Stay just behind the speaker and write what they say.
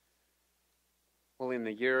Well, in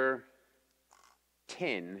the year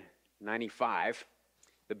 1095,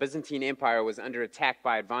 the Byzantine Empire was under attack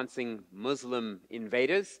by advancing Muslim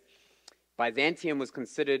invaders. Byzantium was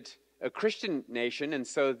considered a Christian nation, and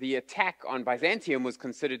so the attack on Byzantium was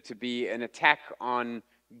considered to be an attack on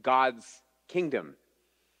God's kingdom.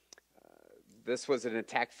 This was an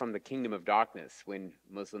attack from the kingdom of darkness when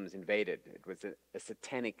Muslims invaded. It was a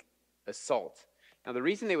satanic assault. Now, the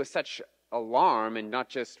reason there was such alarm, and not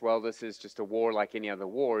just, well, this is just a war like any other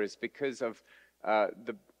war, is because of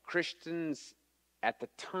the Christians at the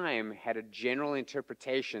time had a general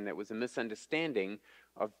interpretation that was a misunderstanding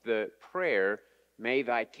of the prayer, "May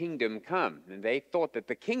thy kingdom come." And they thought that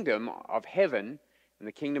the kingdom of heaven and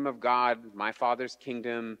the kingdom of God, my Father's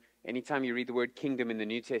kingdom, anytime you read the word kingdom in the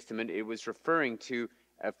New Testament, it was referring to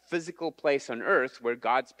a physical place on earth where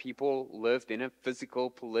God's people lived in a physical,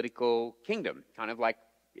 political kingdom, kind of like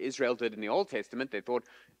Israel did in the Old Testament. They thought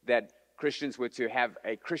that Christians were to have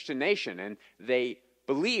a Christian nation, and they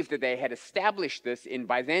believed that they had established this in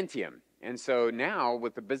Byzantium. And so now,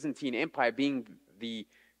 with the Byzantine Empire being the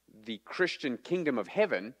Christian kingdom of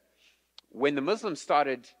heaven, when the Muslims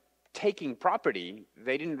started taking property,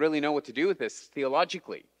 they didn't really know what to do with this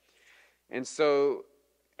theologically. And so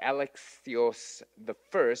Alexios I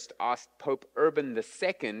asked Pope Urban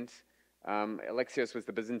II, Alexios was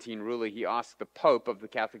the Byzantine ruler, he asked the Pope of the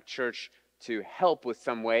Catholic Church to help with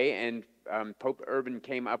some way, and Pope Urban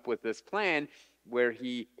came up with this plan where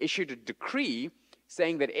he issued a decree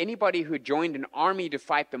saying that anybody who joined an army to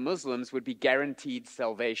fight the Muslims would be guaranteed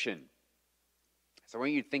salvation. So I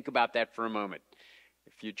want you to think about that for a moment.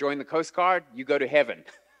 If you join the Coast Guard, you go to heaven.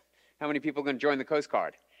 How many people are going to join the Coast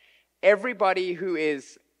Guard? Everybody who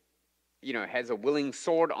is, has a willing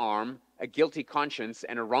sword arm, a guilty conscience,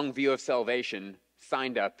 and a wrong view of salvation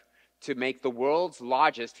signed up to make the world's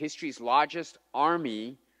largest, history's largest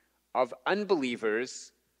army of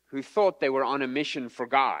unbelievers who thought they were on a mission for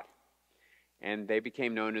God. And they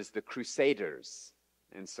became known as the Crusaders.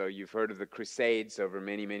 And so you've heard of the Crusades over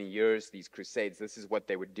many, many years. These Crusades, this is what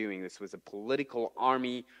they were doing. This was a political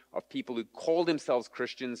army of people who called themselves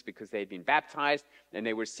Christians because they had been baptized, and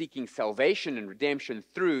they were seeking salvation and redemption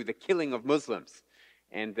through the killing of Muslims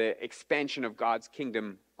and the expansion of God's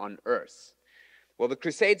kingdom on earth. Well, the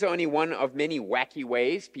Crusades are only one of many wacky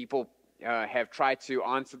ways people have tried to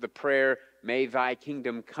answer the prayer, "May thy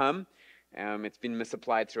kingdom come." It's been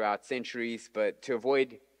misapplied throughout centuries, but to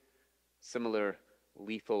avoid similar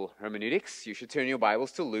lethal hermeneutics, you should turn your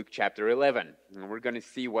Bibles to Luke chapter 11. And we're going to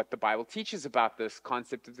see what the Bible teaches about this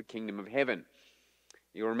concept of the kingdom of heaven.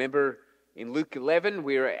 You'll remember in Luke 11,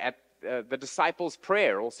 we're at the disciples'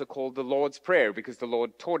 prayer, also called the Lord's Prayer, because the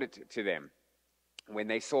Lord taught it to them. When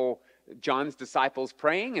they saw John's disciples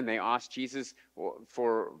praying and they asked Jesus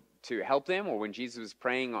to help them, or when Jesus was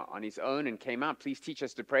praying on his own and came out, "Please teach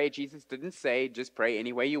us to pray," Jesus didn't say, "Just pray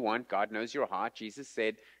any way you want. God knows your heart." Jesus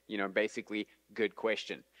said, basically, "Good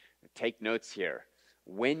question. Take notes here.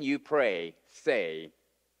 When you pray, say,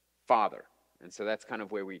 Father." And so that's kind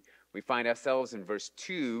of where we find ourselves in verse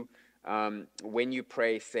 2. When you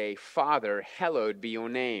pray, say, "Father, hallowed be your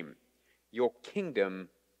name. Your kingdom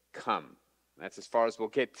come." That's as far as we'll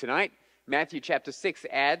get tonight. Matthew chapter 6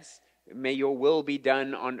 adds, "May your will be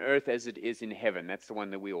done on earth as it is in heaven." That's the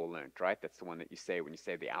one that we all learned, right? That's the one that you say when you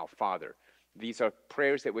say the Our Father. These are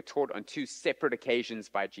prayers that were taught on two separate occasions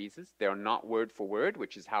by Jesus. They are not word for word,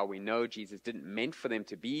 which is how we know Jesus didn't meant for them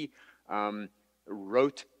to be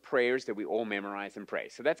rote prayers that we all memorize and pray.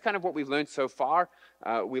 So that's kind of what we've learned so far.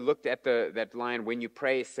 We looked at that line, "When you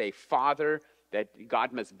pray, say Father," that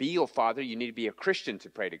God must be your Father. You need to be a Christian to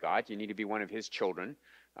pray to God. You need to be one of his children.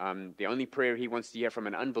 The only prayer he wants to hear from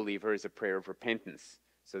an unbeliever is a prayer of repentance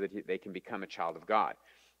so that they can become a child of God.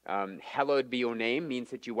 Hallowed be your name means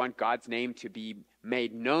that you want God's name to be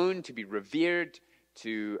made known, to be revered,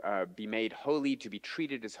 to be made holy, to be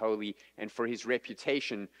treated as holy, and for his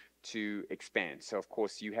reputation to expand. So, of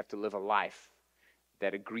course, you have to live a life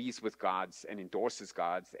that agrees with God's and endorses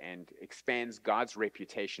God's and expands God's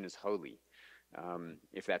reputation as holy,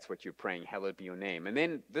 if that's what you're praying, hallowed be your name. And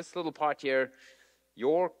then this little part here,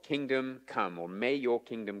 "Your kingdom come," or "May your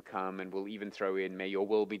kingdom come," and we'll even throw in, "May your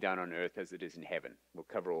will be done on earth as it is in heaven." We'll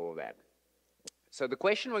cover all of that. So the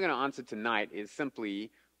question we're going to answer tonight is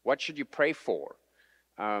simply, what should you pray for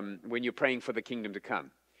when you're praying for the kingdom to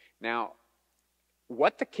come? Now,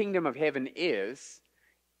 what the kingdom of heaven is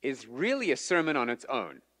really a sermon on its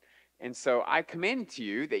own. And so I commend to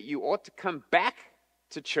you that you ought to come back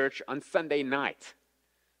to church on Sunday night.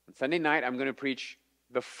 On Sunday night, I'm going to preach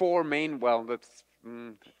the four main,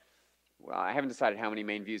 well, I haven't decided how many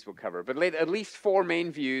main views we'll cover, but at least 4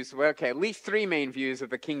 main views, well, okay, at least 3 main views of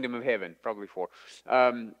the kingdom of heaven, probably 4,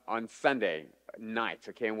 on Sunday night,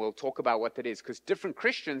 okay, and we'll talk about what that is, because different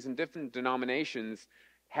Christians and different denominations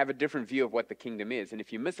have a different view of what the kingdom is, and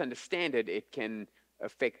if you misunderstand it, it can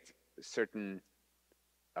affect certain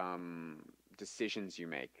decisions you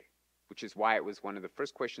make, which is why it was one of the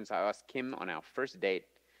first questions I asked Kim on our first date,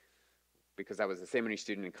 because I was a seminary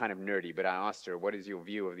student and kind of nerdy, but I asked her, what is your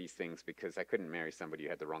view of these things? Because I couldn't marry somebody who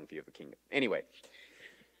had the wrong view of the kingdom. Anyway,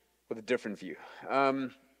 with a different view.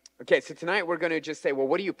 Okay, so tonight we're going to just say, well,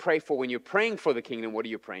 what do you pray for when you're praying for the kingdom? What are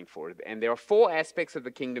you praying for? And there are 4 aspects of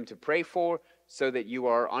the kingdom to pray for so that you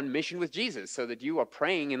are on mission with Jesus, so that you are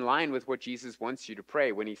praying in line with what Jesus wants you to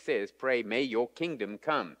pray when he says, pray, may your kingdom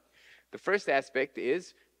come. The first aspect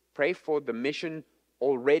is pray for the mission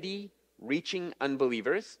already reaching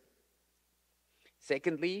unbelievers.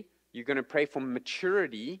 Secondly, you're going to pray for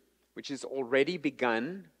maturity, which is already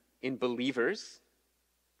begun in believers.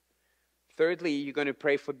 Thirdly, you're going to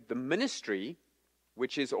pray for the ministry,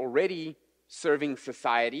 which is already serving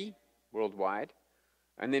society worldwide.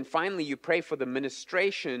 And then finally, you pray for the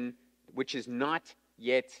ministration, which is not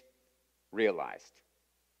yet realized.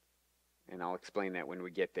 And I'll explain that when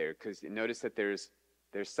we get there, because notice that there's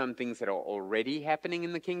some things that are already happening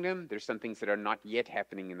in the kingdom. There's some things that are not yet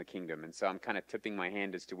happening in the kingdom. And so I'm kind of tipping my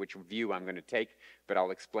hand as to which view I'm going to take, but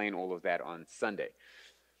I'll explain all of that on Sunday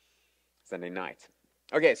night.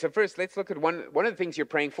 Okay, so first let's look at one of the things you're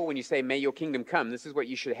praying for when you say, may your kingdom come. This is what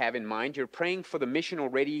you should have in mind. You're praying for the mission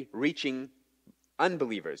already reaching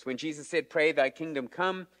unbelievers. When Jesus said, pray thy kingdom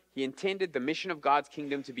come, he intended the mission of God's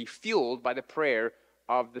kingdom to be fueled by the prayer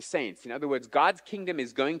of the saints. In other words, God's kingdom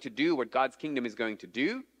is going to do what God's kingdom is going to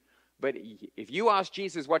do. But if you ask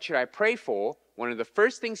Jesus, what should I pray for? One of the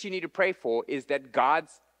first things you need to pray for is that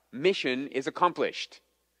God's mission is accomplished.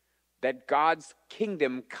 That God's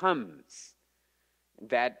kingdom comes.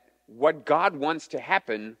 That what God wants to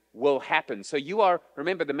happen will happen. So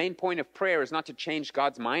remember, the main point of prayer is not to change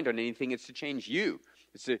God's mind on anything, it's to change you.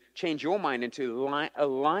 It's to change your mind and to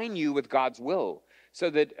align you with God's will. So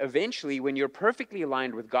that eventually, when you're perfectly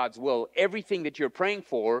aligned with God's will, everything that you're praying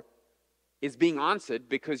for is being answered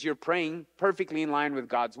because you're praying perfectly in line with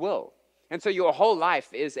God's will. And so your whole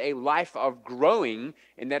life is a life of growing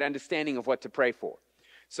in that understanding of what to pray for.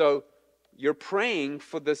 So you're praying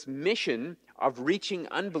for this mission of reaching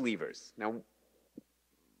unbelievers. Now,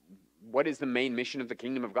 what is the main mission of the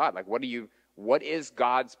kingdom of God? Like, what is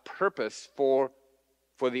God's purpose for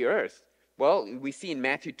the earth? Well, we see in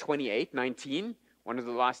Matthew 28:19, one of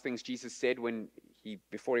the last things Jesus said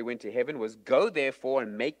before he went to heaven was, go therefore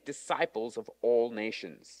and make disciples of all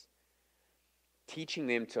nations, teaching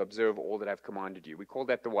them to observe all that I've commanded you. We call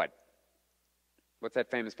that the what? What's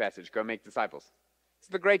that famous passage? Go make disciples. It's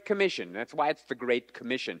the Great Commission. That's why it's the Great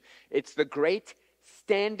Commission. It's the great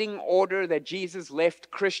standing order that Jesus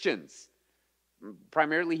left Christians,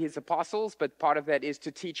 primarily his apostles, but part of that is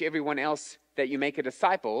to teach everyone else that you make a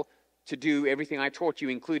disciple to do everything I taught you,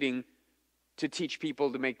 including to teach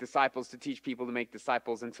people to make disciples, to teach people to make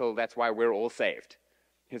disciples until that's why we're all saved.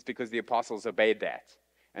 It's because the apostles obeyed that.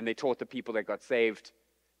 And they taught the people that got saved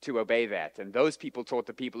to obey that. And those people taught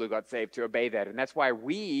the people who got saved to obey that. And that's why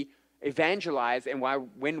we evangelize, and why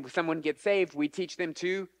when someone gets saved, we teach them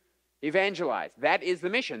to evangelize. That is the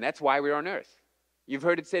mission. That's why we're on earth. You've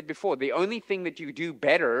heard it said before, the only thing that you do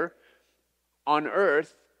better on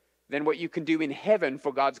earth than what you can do in heaven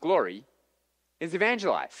for God's glory is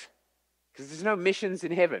evangelize. Because there's no missions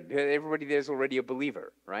in heaven. Everybody there's already a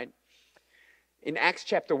believer, right? In Acts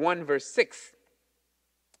chapter 1, verse 6,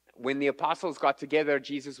 when the apostles got together,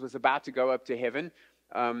 Jesus was about to go up to heaven.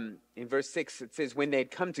 In verse 6, it says, when they had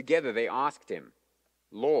come together, they asked him,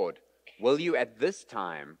 Lord, will you at this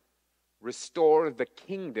time restore the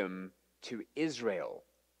kingdom to Israel?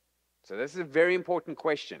 So this is a very important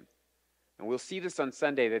question. And we'll see this on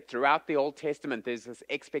Sunday, that throughout the Old Testament, there's this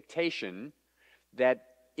expectation that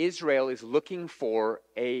Israel is looking for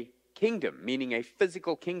a kingdom, meaning a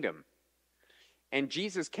physical kingdom. And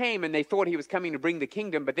Jesus came and they thought he was coming to bring the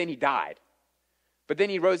kingdom, but then he died. But then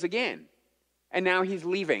he rose again. And now he's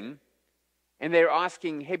leaving. And they're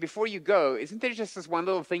asking, hey, before you go, isn't there just this one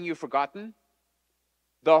little thing you've forgotten?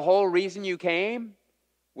 The whole reason you came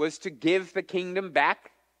was to give the kingdom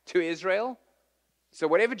back to Israel? So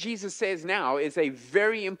whatever Jesus says now is a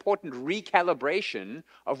very important recalibration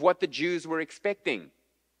of what the Jews were expecting.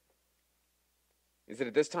 Is that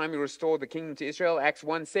at this time he restored the kingdom to Israel? Acts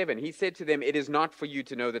 1:7. He said to them, it is not for you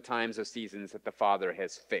to know the times or seasons that the Father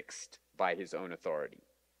has fixed by his own authority.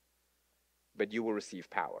 But you will receive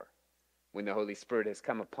power when the Holy Spirit has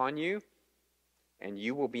come upon you, and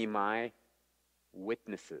you will be my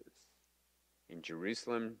witnesses in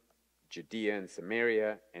Jerusalem, Judea, and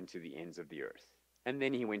Samaria, and to the ends of the earth. And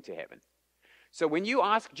then he went to heaven. So when you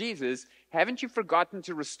ask Jesus, haven't you forgotten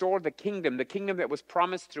to restore the kingdom that was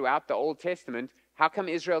promised throughout the Old Testament? How come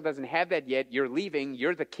Israel doesn't have that yet? You're leaving.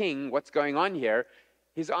 You're the king. What's going on here?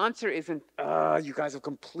 His answer isn't, you guys have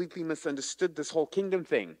completely misunderstood this whole kingdom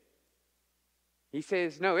thing. He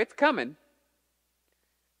says, no, it's coming.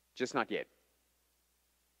 Just not yet.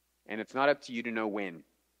 And it's not up to you to know when.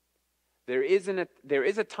 There is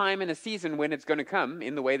a time and a season when it's going to come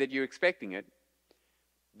in the way that you're expecting it,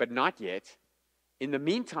 but not yet. In the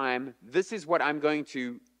meantime, this is what I'm going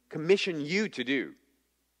to commission you to do.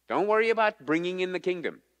 Don't worry about bringing in the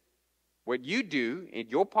kingdom. What you do, and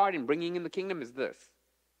your part in bringing in the kingdom is this.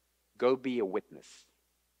 Go be a witness.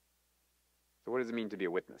 So what does it mean to be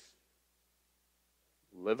a witness?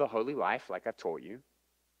 Live a holy life like I've taught you.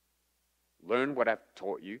 Learn what I've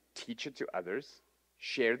taught you. Teach it to others.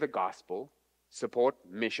 Share the gospel. Support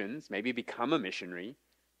missions. Maybe become a missionary.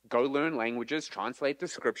 Go learn languages, translate the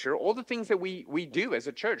scripture, all the things that we do as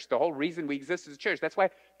a church, the whole reason we exist as a church. That's why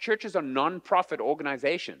churches are non-profit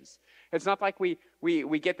organizations. It's not like we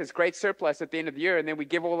get this great surplus at the end of the year and then we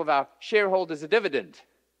give all of our shareholders a dividend.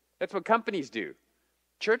 That's what companies do.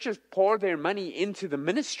 Churches pour their money into the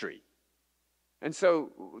ministry. And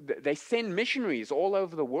so they send missionaries all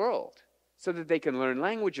over the world so that they can learn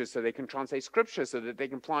languages, so they can translate scripture, so that they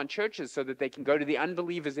can plant churches, so that they can go to the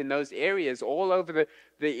unbelievers in those areas all over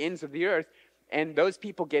the ends of the earth. And those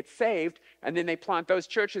people get saved, and then they plant those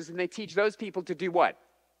churches, and they teach those people to do what?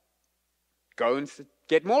 Go and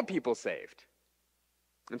get more people saved.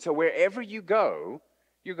 And so wherever you go,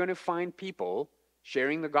 you're going to find people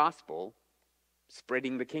sharing the gospel,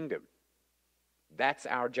 spreading the kingdom. That's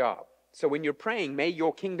our job. So when you're praying, may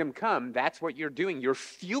your kingdom come, that's what you're doing. You're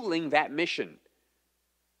fueling that mission.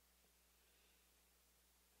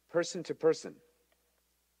 Person to person.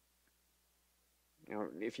 Now,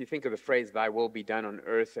 if you think of the phrase, thy will be done on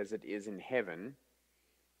earth as it is in heaven,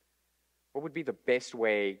 what would be the best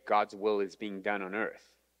way God's will is being done on earth?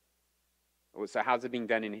 So how's it being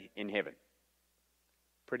done in heaven?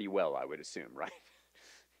 Pretty well, I would assume, right?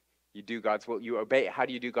 You do God's will, you obey. How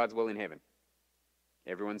do you do God's will in heaven?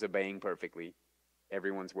 Everyone's obeying perfectly.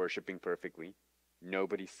 Everyone's worshiping perfectly.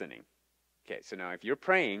 Nobody's sinning. Okay, so now if you're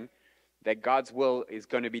praying that God's will is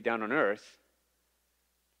going to be done on earth,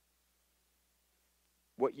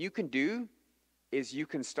 what you can do is you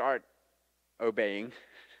can start obeying,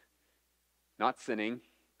 not sinning,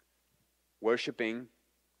 worshiping,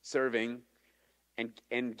 serving,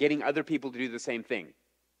 and getting other people to do the same thing.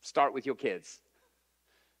 Start with your kids.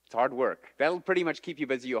 It's hard work. That'll pretty much keep you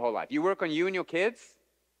busy your whole life. You work on you and your kids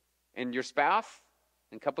and your spouse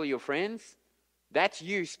and a couple of your friends. That's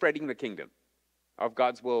you spreading the kingdom of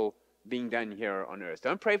God's will being done here on earth.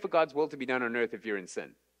 Don't pray for God's will to be done on earth if you're in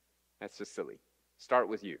sin. That's just silly. Start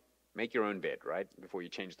with you. Make your own bed, right, before you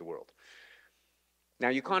change the world. Now,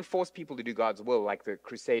 you can't force people to do God's will like the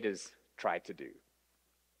Crusaders tried to do.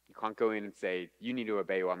 You can't go in and say, you need to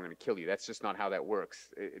obey or I'm going to kill you. That's just not how that works.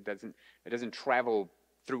 It doesn't travel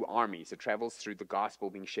through armies. It travels through the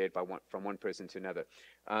gospel being shared from one person to another.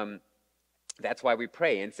 That's why we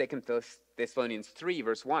pray. In 2 Thessalonians 3,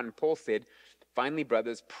 verse 1, Paul said, finally,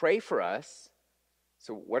 brothers, pray for us.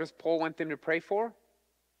 So what does Paul want them to pray for?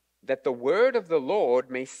 That the word of the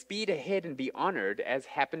Lord may speed ahead and be honored as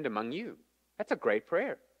happened among you. That's a great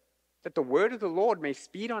prayer. That the word of the Lord may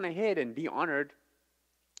speed on ahead and be honored.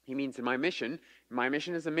 He means in my mission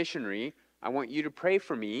as a missionary, I want you to pray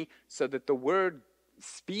for me so that the word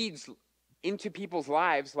speeds into people's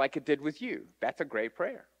lives like it did with you. That's a great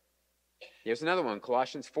prayer. Here's another one,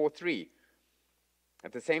 Colossians 4:3.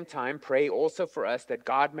 At the same time, pray also for us that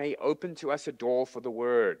God may open to us a door for the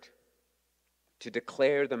word to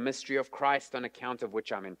declare the mystery of Christ on account of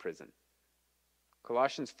which I'm in prison.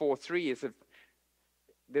 Colossians 4:3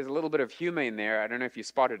 there's a little bit of humor in there. I don't know if you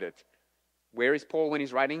spotted it. Where is Paul when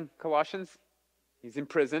he's writing Colossians? He's in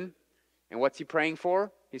prison. And what's he praying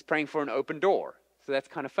for? He's praying for an open door. So that's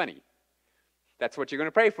kind of funny. That's what you're going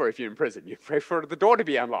to pray for if you're in prison. You pray for the door to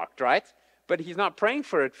be unlocked, right? But he's not praying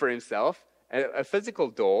for it for himself, a physical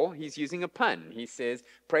door. He's using a pun. He says,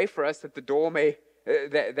 pray for us that the door may,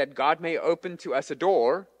 that God may open to us a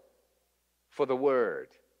door for the word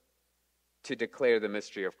to declare the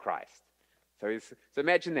mystery of Christ. So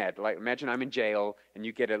imagine that. Like, imagine I'm in jail and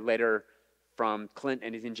you get a letter from Clint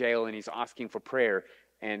and he's in jail and he's asking for prayer.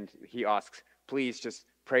 And he asks, please just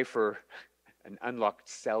pray for an unlocked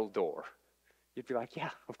cell door. You'd be like,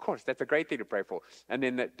 yeah, of course, that's a great thing to pray for. And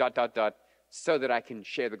then so that I can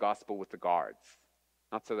share the gospel with the guards.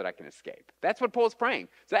 not so that I can escape. That's what Paul's praying.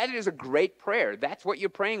 So that is a great prayer. That's what you're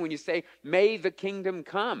praying when you say, may the kingdom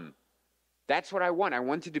come. That's what I want. I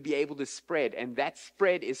want it to be able to spread, and that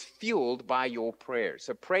spread is fueled by your prayers.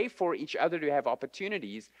 So pray for each other to have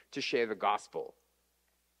opportunities to share the gospel.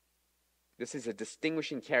 This is a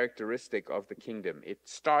distinguishing characteristic of the kingdom. It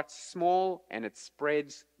starts small and it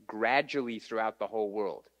spreads gradually throughout the whole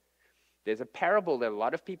world. There's a parable that a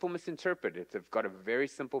lot of people misinterpret. It's got a very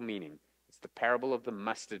simple meaning. It's the parable of the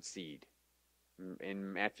mustard seed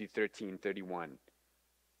in Matthew 13:31.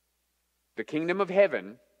 The kingdom of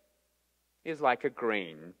heaven is like a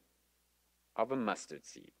grain of a mustard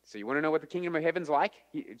seed. So you want to know what the kingdom of heaven's like?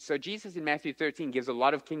 So Jesus in Matthew 13 gives a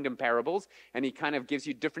lot of kingdom parables, and he kind of gives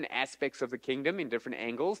you different aspects of the kingdom in different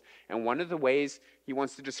angles. And one of the ways he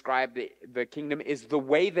wants to describe the kingdom is the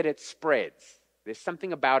way that it spreads. There's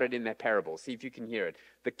something about it in that parable. See if you can hear it.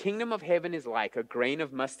 The kingdom of heaven is like a grain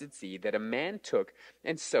of mustard seed that a man took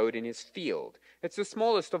and sowed in his field. It's the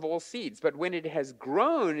smallest of all seeds, but when it has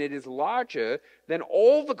grown, it is larger than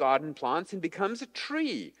all the garden plants and becomes a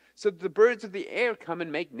tree, so that the birds of the air come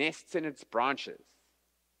and make nests in its branches.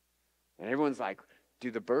 And everyone's like, do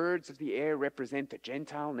the birds of the air represent the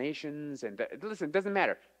Gentile nations? And listen, it doesn't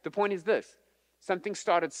matter. The point is this. Something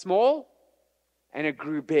started small, and it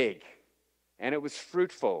grew big. And it was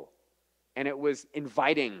fruitful, and it was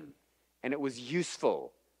inviting, and it was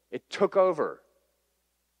useful. It took over.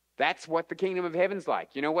 That's what the kingdom of heaven's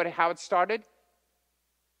like. You know how it started?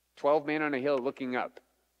 12 men on a hill looking up.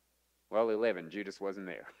 Well, 11. Judas wasn't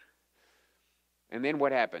there. And then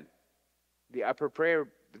what happened? The upper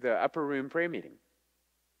room prayer meeting.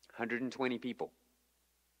 120 people.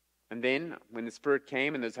 And then when the Spirit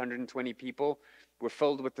came and those 120 people were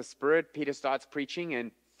filled with the Spirit, Peter starts preaching,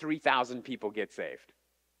 and 3,000 people get saved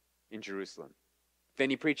in Jerusalem. Then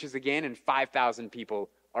he preaches again, and 5,000 people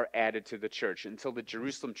are added to the church until the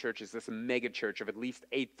Jerusalem church is this mega church of at least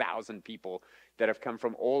 8,000 people that have come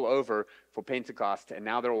from all over for Pentecost, and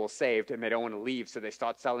now they're all saved, and they don't want to leave, so they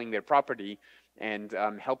start selling their property and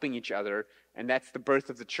helping each other, and that's the birth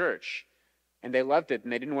of the church. And they loved it,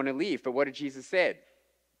 and they didn't want to leave. But what did Jesus say?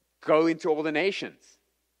 Go into all the nations.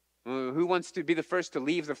 Who wants to be the first to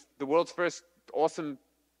leave the world's first awesome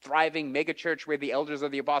thriving mega church where the elders are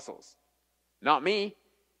the apostles? Not me.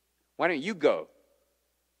 Why don't you go?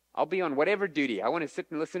 I'll be on whatever duty. I want to sit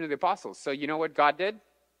and listen to the apostles. So you know what God did?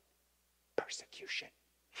 Persecution.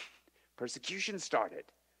 Persecution started.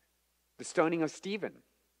 The stoning of Stephen.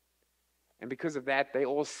 And because of that, they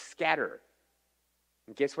all scatter.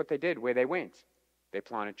 And guess what they did where they went? They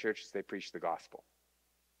planted churches, they preached the gospel.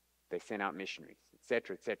 They sent out missionaries,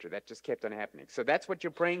 etc., etc. That just kept on happening. So that's what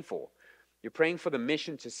you're praying for. You're praying for the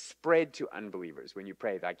mission to spread to unbelievers when you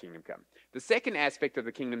pray, thy kingdom come. The second aspect of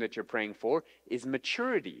the kingdom that you're praying for is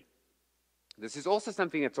maturity. This is also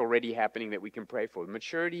something that's already happening that we can pray for.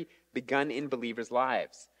 Maturity begun in believers'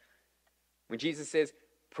 lives. When Jesus says,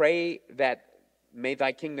 pray that may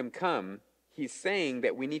thy kingdom come, he's saying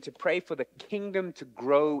that we need to pray for the kingdom to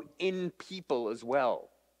grow in people as well,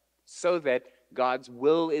 so that God's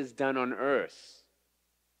will is done on earth,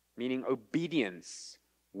 meaning obedience,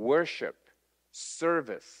 worship,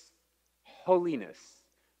 service, holiness,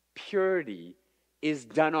 purity is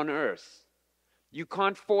done on earth. You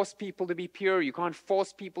can't force people to be pure. You can't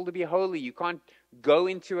force people to be holy. You can't go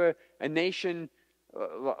into a nation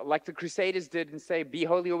like the Crusaders did and say, be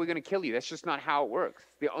holy or we're going to kill you. That's just not how it works.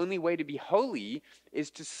 The only way to be holy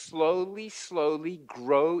is to slowly, slowly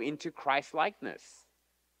grow into Christ-likeness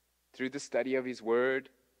through the study of his word,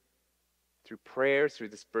 through prayer, through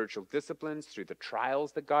the spiritual disciplines, through the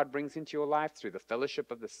trials that God brings into your life, through the fellowship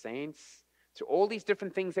of the saints, through all these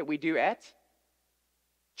different things that we do at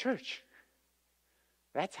church.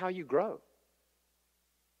 That's how you grow.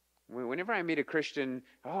 Whenever I meet a Christian,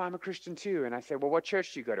 oh, I'm a Christian too, and I say, well, what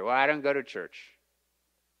church do you go to? Well, I don't go to church.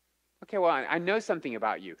 Okay, well, I know something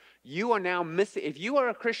about you. You are now missing, if you are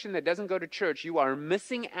a Christian that doesn't go to church, you are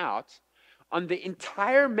missing out on the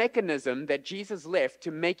entire mechanism that Jesus left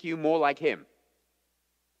to make you more like him.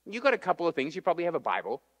 You got a couple of things. You probably have a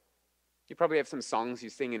Bible. You probably have some songs you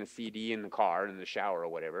sing in a CD in the car, in the shower or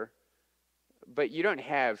whatever. But you don't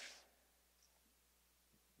have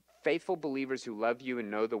faithful believers who love you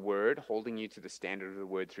and know the word, holding you to the standard of the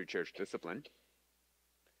word through church discipline.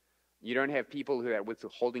 You don't have people who are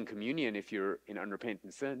withholding communion if you're in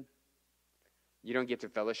unrepentant sin. You don't get to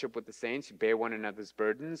fellowship with the saints, bear one another's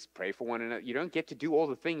burdens, pray for one another. You don't get to do all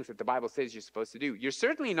the things that the Bible says you're supposed to do. You're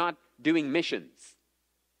certainly not doing missions,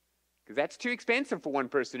 because that's too expensive for one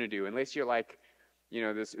person to do, unless you're like,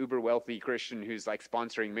 this uber wealthy Christian who's like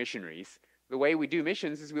sponsoring missionaries. The way we do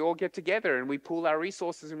missions is we all get together and we pool our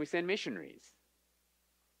resources and we send missionaries.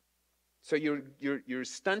 So you're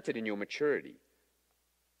stunted in your maturity.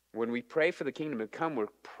 When we pray for the kingdom to come, we're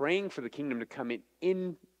praying for the kingdom to come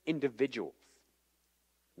in individuals.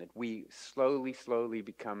 That we slowly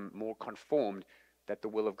become more conformed that the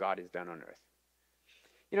will of God is done on earth.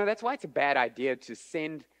 You know, that's why it's a bad idea to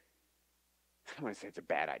send, I don't want to say it's a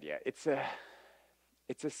bad idea. It's a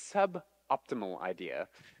suboptimal idea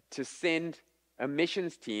to send a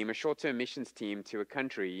missions team, a short-term missions team to a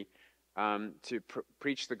country to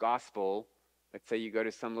preach the gospel. Let's say you go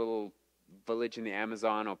to some little village in the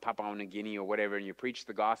Amazon or Papua New Guinea or whatever, and you preach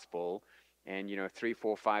the gospel, and 3,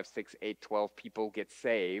 4, 5, 6, 8, 12 people get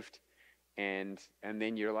saved, and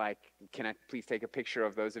then you're like, can I please take a picture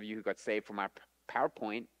of those of you who got saved for my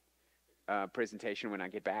PowerPoint presentation when I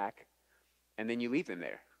get back? And then you leave them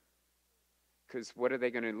there. Because what are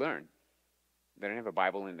they going to learn? They don't have a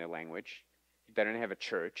Bible in their language. They don't have a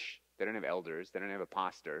church. They don't have elders. They don't have a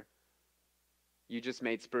pastor. You just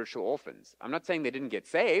made spiritual orphans. I'm not saying they didn't get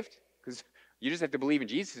saved, because you just have to believe in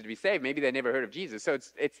Jesus to be saved. Maybe they never heard of Jesus. So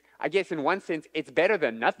it's I guess in one sense, it's better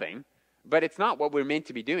than nothing, but it's not what we're meant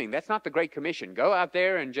to be doing. That's not the Great Commission. Go out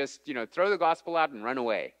there and just, throw the gospel out and run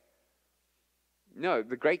away. No,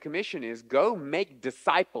 the Great Commission is go make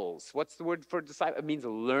disciples. What's the word for disciple? It means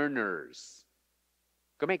learners.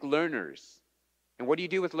 Go make learners. And what do you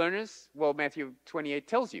do with learners? Well, Matthew 28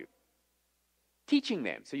 tells you. Teaching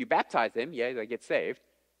them. So you baptize them, yeah, they get saved.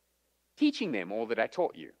 Teaching them all that I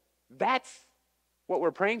taught you. That's what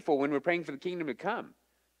we're praying for when we're praying for the kingdom to come.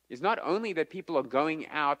 Is not only that people are going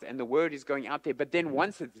out and the word is going out there, but then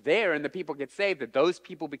once it's there and the people get saved, that those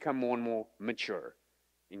people become more and more mature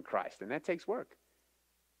in Christ. And that takes work.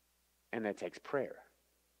 And that takes prayer.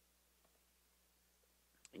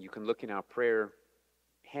 And you can look in our prayer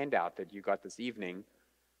handout that you got this evening.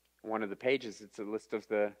 One of the pages, it's a list of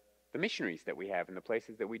the missionaries that we have and the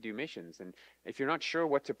places that we do missions. And if you're not sure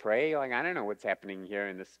what to pray, like I don't know what's happening here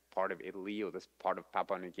in this part of Italy or this part of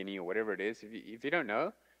Papua New Guinea or whatever it is, if you don't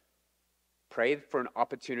know, pray for an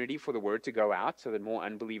opportunity for the word to go out so that more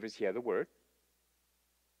unbelievers hear the word.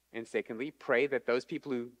 And secondly, pray that those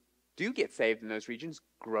people who do get saved in those regions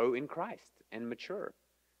grow in Christ and mature.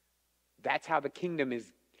 That's how the kingdom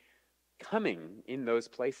is coming in those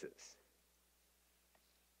places.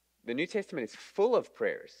 The New Testament is full of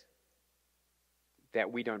prayers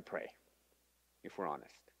that we don't pray, if we're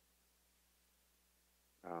honest.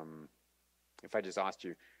 If I just asked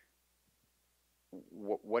you,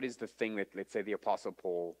 what is the thing that, let's say, the Apostle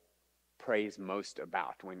Paul prays most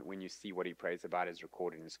about when you see what he prays about is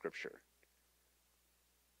recorded in Scripture?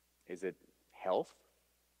 Is it health?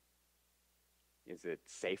 Is it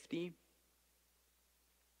safety?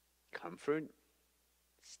 Comfort?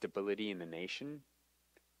 Stability in the nation?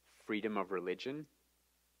 Freedom of religion?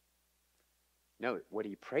 No, what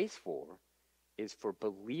he prays for is for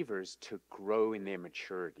believers to grow in their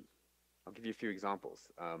maturity. I'll give you a few examples.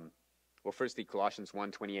 Well, firstly, Colossians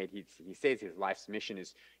 1:28, he says his life's mission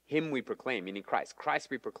is him we proclaim, meaning Christ. Christ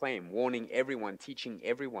we proclaim, warning everyone, teaching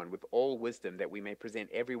everyone with all wisdom that we may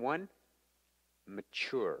present everyone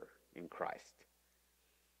mature in Christ.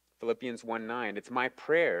 Philippians 1:9, it's my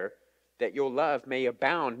prayer that your love may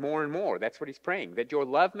abound more and more. That's what he's praying, that your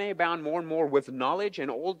love may abound more and more with knowledge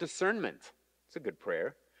and all discernment. It's a good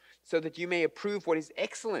prayer. So that you may approve what is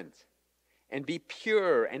excellent and be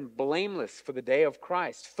pure and blameless for the day of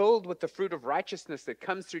Christ, filled with the fruit of righteousness that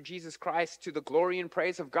comes through Jesus Christ to the glory and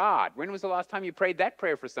praise of God. When was the last time you prayed that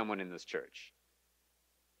prayer for someone in this church?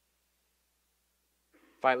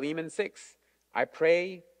 Philemon 6, I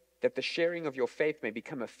pray that the sharing of your faith may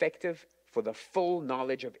become effective for the full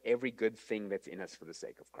knowledge of every good thing that's in us for the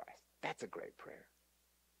sake of Christ. That's a great prayer.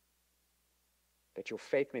 That your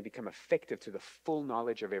faith may become effective to the full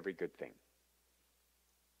knowledge of every good thing.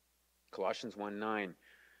 Colossians 1:9,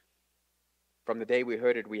 from the day we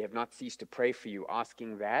heard it, we have not ceased to pray for you,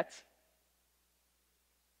 asking that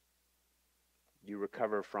you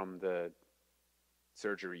recover from the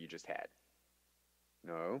surgery you just had.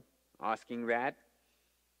 No, asking that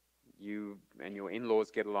you and your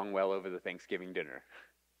in-laws get along well over the Thanksgiving dinner.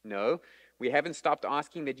 No, we haven't stopped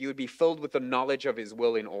asking that you would be filled with the knowledge of his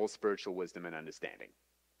will in all spiritual wisdom and understanding.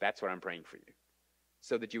 That's what I'm praying for you.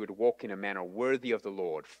 So that you would walk in a manner worthy of the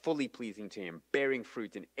Lord, fully pleasing to him, bearing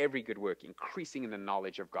fruit in every good work, increasing in the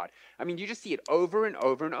knowledge of God. I mean, you just see it over and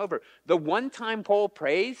over and over. The one time Paul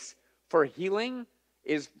prays for healing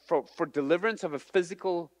is for deliverance of a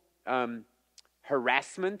physical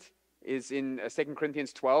harassment is in 2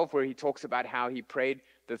 Corinthians 12, where he talks about how he prayed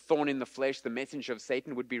the thorn in the flesh, the messenger of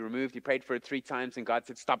Satan, would be removed. He prayed for it 3 times, and God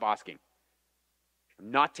said, stop asking. I'm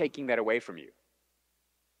not taking that away from you.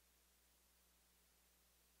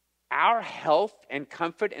 our health and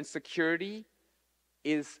comfort and security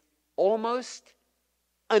is almost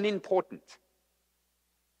unimportant.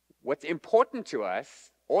 What's important to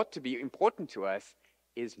us, ought to be important to us,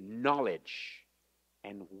 is knowledge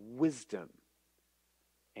and wisdom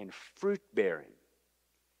and fruit bearing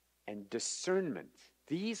and discernment.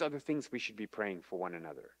 These are the things we should be praying for one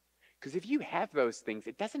another. Because if you have those things,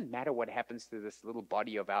 it doesn't matter what happens to this little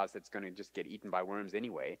body of ours that's going to just get eaten by worms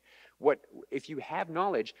anyway. If you have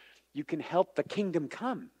knowledge, you can help the kingdom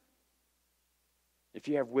come. If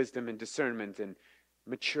you have wisdom and discernment and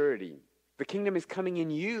maturity, the kingdom is coming in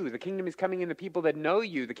you. The kingdom is coming in the people that know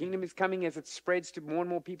you. The kingdom is coming as it spreads to more and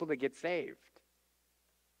more people that get saved.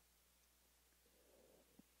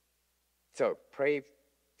 So pray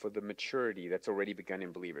for the maturity that's already begun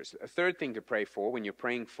in believers. A third thing to pray for when you're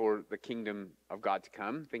praying for the kingdom of God to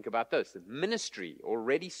come, think about this: the ministry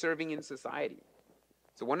already serving in society.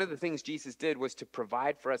 So one of the things Jesus did was to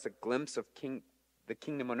provide for us a glimpse of the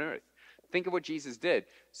kingdom on earth. Think of what Jesus did.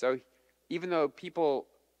 So even though people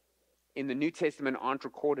in the New Testament aren't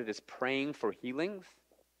recorded as praying for healings,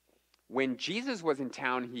 when Jesus was in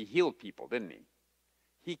town, he healed people, didn't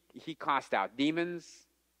he? He cast out demons.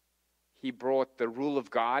 He brought the rule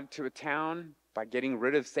of God to a town by getting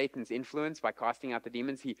rid of Satan's influence, by casting out the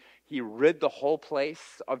demons. He rid the whole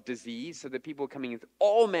place of disease so that people were coming with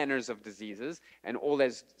all manners of diseases, and all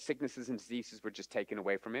those sicknesses and diseases were just taken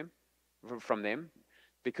away from them,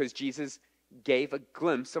 because Jesus gave a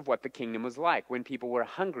glimpse of what the kingdom was like. When people were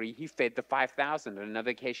hungry, he fed the 5,000. On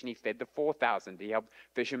another occasion, he fed the 4,000. He helped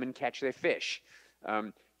fishermen catch their fish.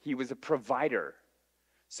 He was a provider.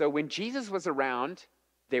 So when Jesus was around,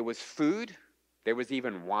 there was food. There was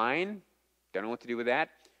even wine. Don't know what to do with that.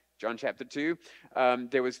 John chapter 2.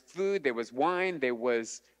 There was food. There was wine. There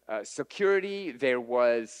was security. There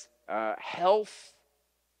was health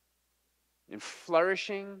and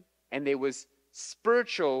flourishing. And there was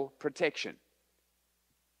spiritual protection.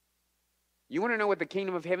 You want to know what the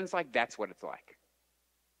kingdom of heaven's like? That's what it's like.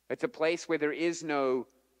 It's a place where there is no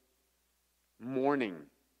mourning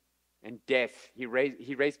and death. He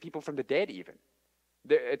raised people from the dead even.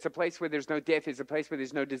 It's a place where there's no death. It's a place where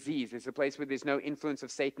there's no disease. It's a place where there's no influence of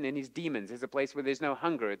Satan and his demons. It's a place where there's no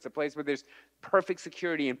hunger. It's a place where there's perfect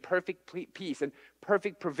security and perfect peace and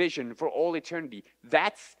perfect provision for all eternity.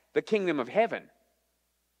 That's the kingdom of heaven.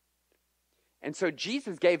 And so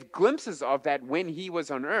Jesus gave glimpses of that when he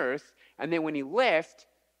was on earth, and then when he left,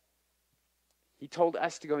 he told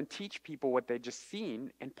us to go and teach people what they'd just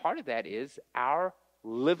seen, and part of that is our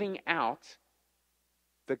living out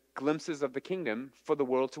the glimpses of the kingdom for the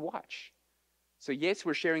world to watch. So yes,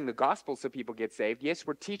 we're sharing the gospel so people get saved. Yes,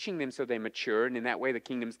 we're teaching them so they mature, and in that way the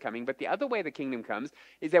kingdom's coming. But the other way the kingdom comes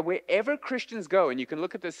is that wherever Christians go, and you can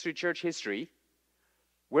look at this through church history,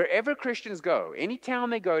 wherever Christians go, any town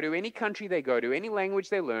they go to, any country they go to, any language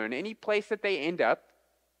they learn, any place that they end up,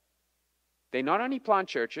 they not only plant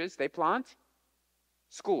churches, they plant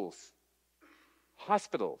schools,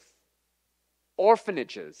 hospitals,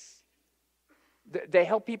 orphanages. They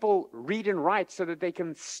help people read and write so that they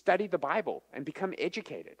can study the Bible and become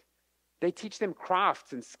educated. They teach them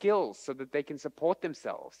crafts and skills so that they can support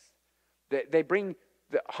themselves. They bring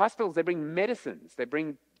the hospitals, they bring medicines, they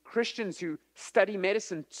bring Christians who study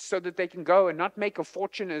medicine so that they can go and not make a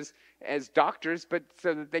fortune as doctors, but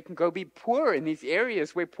so that they can go be poor in these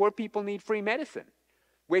areas where poor people need free medicine.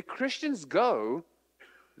 Where Christians go,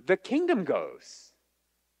 the kingdom goes.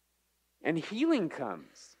 And healing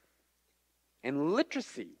comes. And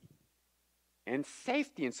literacy. And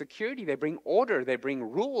safety and security. They bring order. They bring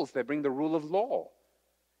rules. They bring the rule of law.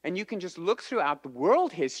 And you can just look throughout the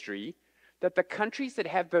world history that the countries that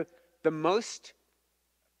have the most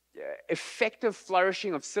effective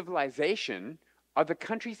flourishing of civilization are the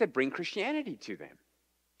countries that bring Christianity to them.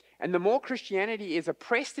 And the more Christianity is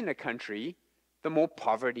oppressed in a country, the more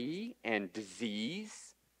poverty and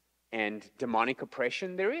disease and demonic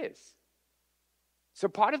oppression there is. So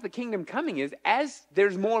part of the kingdom coming is, as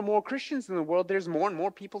there's more and more Christians in the world, there's more and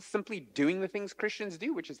more people simply doing the things Christians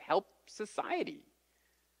do, which is help society.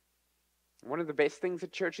 One of the best things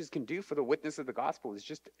that churches can do for the witness of the gospel is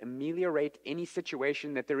just ameliorate any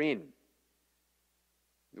situation that they're in.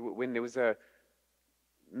 When there was a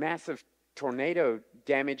massive tornado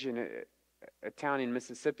damage in a town in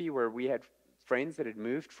Mississippi where we had friends that had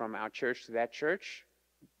moved from our church to that church,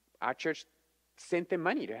 our church sent them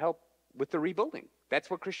money to help with the rebuilding. That's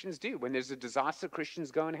what Christians do. When there's a disaster, Christians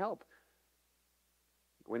go and help.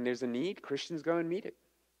 When there's a need, Christians go and meet it.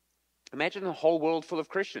 Imagine a whole world full of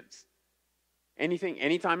Christians.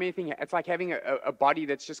 Anytime anything, it's like having a body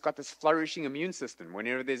that's just got this flourishing immune system.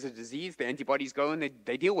 Whenever there's a disease, the antibodies go and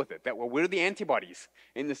they deal with it. We're the antibodies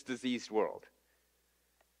in this diseased world.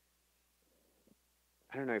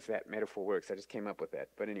 I don't know if that metaphor works. I just came up with that.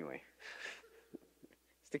 But anyway,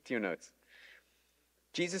 stick to your notes.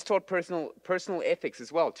 Jesus taught personal ethics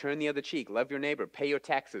as well. Turn the other cheek, love your neighbor, pay your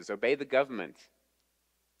taxes, obey the government.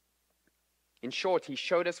 In short, he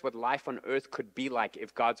showed us what life on earth could be like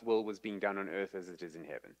if God's will was being done on earth as it is in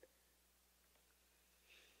heaven.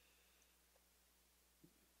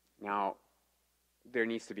 Now, there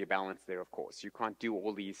needs to be a balance there, of course. You can't do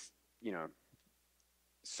all these,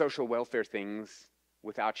 social welfare things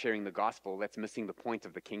without sharing the gospel. That's missing the point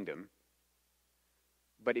of the kingdom.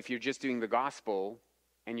 But if you're just doing the gospel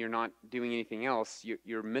and you're not doing anything else,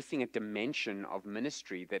 you're missing a dimension of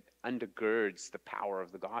ministry that undergirds the power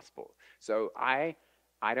of the gospel. So I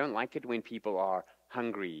don't like it when people are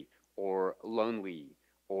hungry or lonely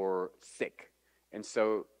or sick. And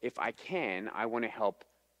so if I can, I want to help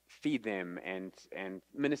feed them and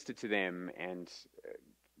minister to them and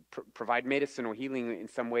provide medicine or healing in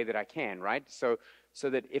some way that I can, right? So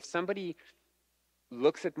that if somebody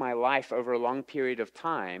looks at my life over a long period of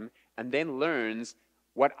time and then learns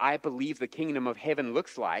what I believe the kingdom of heaven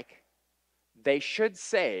looks like, they should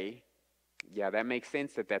say, yeah, that makes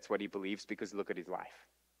sense that that's what he believes because look at his life.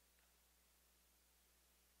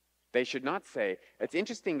 They should not say, it's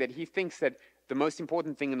interesting that he thinks that the most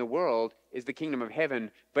important thing in the world is the kingdom of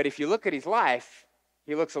heaven, but if you look at his life,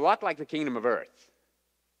 he looks a lot like the kingdom of earth.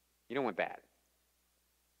 You don't want that.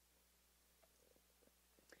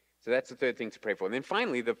 So that's the third thing to pray for. And then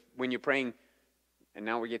finally, when you're praying, and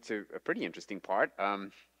now we get to a pretty interesting part,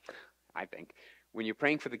 I think. When you're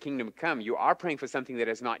praying for the kingdom to come, you are praying for something that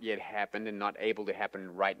has not yet happened and not able to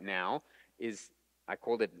happen right now. I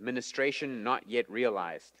called it ministration not yet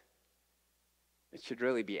realized. It should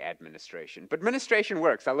really be administration. But ministration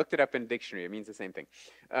works. I looked it up in dictionary. It means the same thing.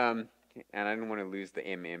 And I didn't want to lose the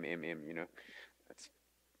M. That's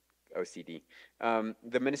OCD.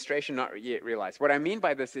 The ministration not yet realized. What I mean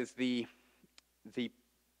by this is the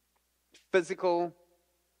physical,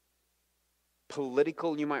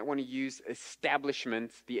 political, you might want to use,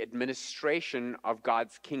 establishment, the administration of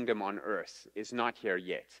God's kingdom on earth is not here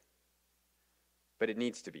yet. But it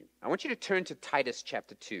needs to be. I want you to turn to Titus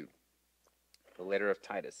chapter 2, the letter of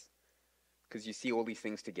Titus, because you see all these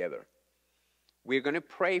things together. We're going to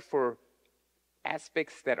pray for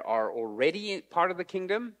aspects that are already part of the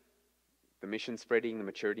kingdom, the mission spreading, the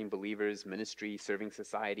maturity in believers, ministry, serving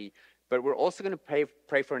society, but we're also going to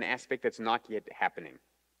pray for an aspect that's not yet happening.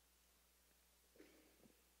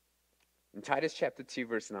 In Titus chapter 2,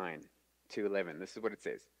 verse 9 to 11, this is what it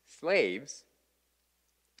says. Slaves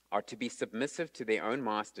are to be submissive to their own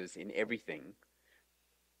masters in everything.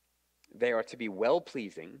 They are to be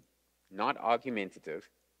well-pleasing, not argumentative,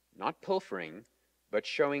 not pilfering, but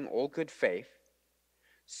showing all good faith,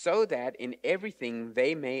 so that in everything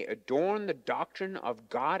they may adorn the doctrine of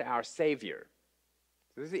God our Savior.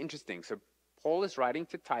 So this is interesting. So Paul is writing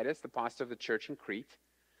to Titus, the pastor of the church in Crete,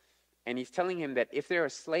 and he's telling him that if there are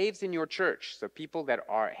slaves in your church, so people that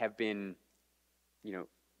have been,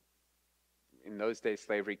 in those days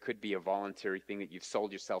slavery could be a voluntary thing that you've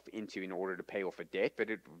sold yourself into in order to pay off a debt, but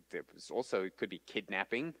it could be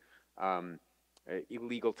kidnapping,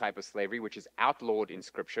 illegal type of slavery, which is outlawed in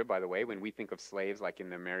Scripture, by the way. When we think of slaves, like in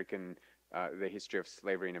the history of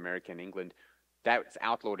slavery in America and England, that's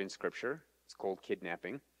outlawed in Scripture. It's called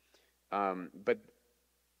kidnapping. But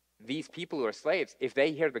these people who are slaves, if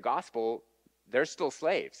they hear the gospel, they're still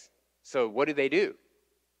slaves. So what do?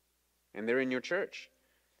 And they're in your church.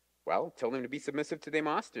 Well, tell them to be submissive to their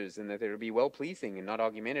masters and that they'll be well-pleasing and not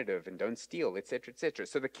argumentative and don't steal, etc., etc.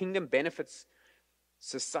 So the kingdom benefits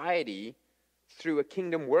society through a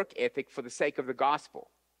kingdom work ethic for the sake of the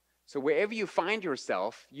gospel. So wherever you find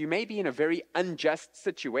yourself, you may be in a very unjust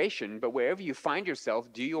situation, but wherever you find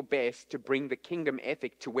yourself, do your best to bring the kingdom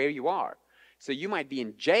ethic to where you are. So you might be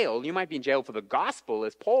in jail. You might be in jail for the gospel,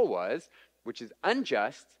 as Paul was, which is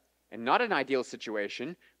unjust and not an ideal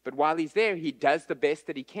situation. But while he's there, he does the best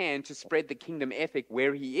that he can to spread the kingdom ethic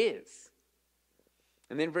where he is.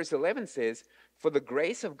 And then verse 11 says, "For the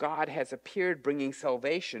grace of God has appeared, bringing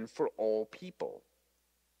salvation for all people."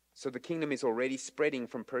 So the kingdom is already spreading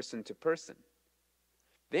from person to person.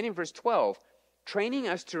 Then in verse 12, training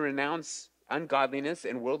us to renounce ungodliness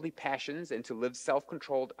and worldly passions and to live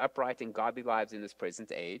self-controlled, upright, and godly lives in this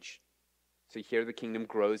present age. So here the kingdom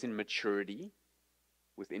grows in maturity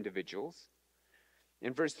with individuals.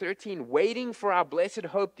 In verse 13, waiting for our blessed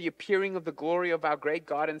hope, the appearing of the glory of our great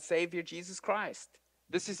God and Savior, Jesus Christ.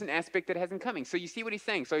 This is an aspect that hasn't coming. So you see what he's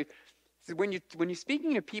saying. So So when you're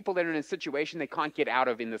speaking to people that are in a situation they can't get out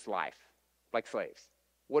of in this life, like slaves,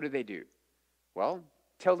 what do? Well,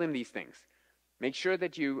 tell them these things. Make sure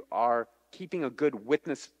that you are keeping a good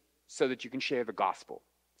witness so that you can share the gospel,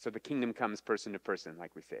 so the kingdom comes person to person,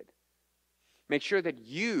 like we said. Make sure that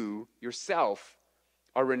you yourself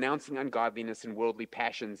are renouncing ungodliness and worldly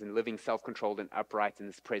passions and living self-controlled and upright in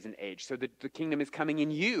this present age, so that the kingdom is coming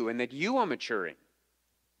in you and that you are maturing.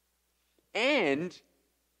 And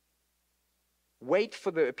wait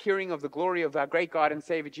for the appearing of the glory of our great God and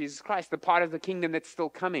Savior Jesus Christ, the part of the kingdom that's still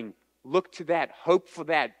coming. Look to that. Hope for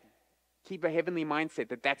that. Keep a heavenly mindset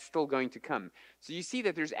that that's still going to come. So you see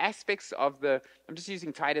that there's aspects of I'm just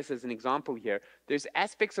using Titus as an example here. There's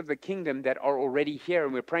aspects of the kingdom that are already here,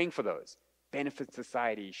 and we're praying for those. Benefit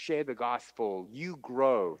society, share the gospel, you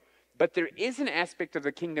grow. But there is an aspect of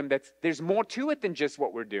the kingdom there's more to it than just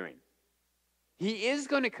what we're doing. He is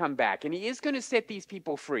going to come back, and he is going to set these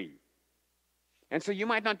people free. And so you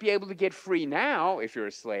might not be able to get free now if you're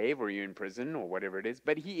a slave or you're in prison or whatever it is,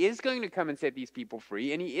 but he is going to come and set these people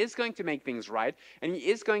free, and he is going to make things right, and he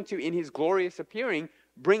is going to, in his glorious appearing,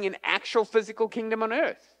 bring an actual physical kingdom on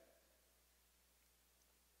earth.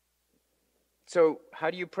 So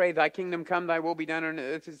how do you pray, thy kingdom come, thy will be done on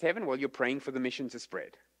earth as heaven? Well, you're praying for the mission to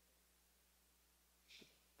spread.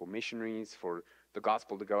 For missionaries, for the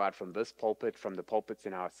gospel to go out from this pulpit, from the pulpits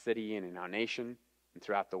in our city and in our nation and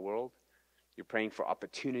throughout the world. You're praying for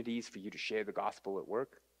opportunities for you to share the gospel at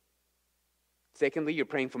work. Secondly, you're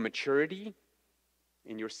praying for maturity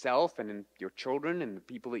in yourself and in your children and the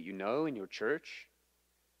people that you know in your church.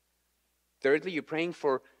 Thirdly, you're praying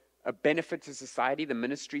for a benefit to society, the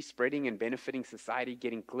ministry spreading and benefiting society,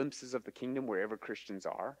 getting glimpses of the kingdom wherever Christians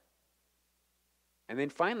are. And then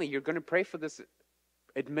finally, you're going to pray for this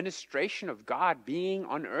administration of God being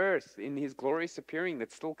on earth in his glorious appearing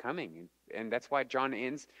that's still coming. And that's why John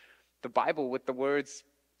ends the Bible with the words,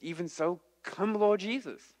 even so, come Lord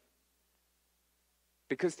Jesus.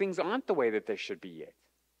 Because things aren't the way that they should be yet.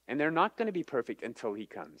 And they're not going to be perfect until he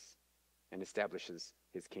comes and establishes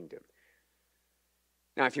his kingdom.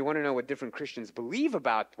 Now, if you want to know what different Christians believe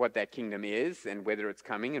about what that kingdom is and whether it's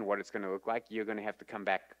coming and what it's going to look like, you're going to have to come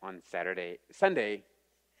back on Sunday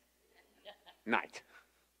night.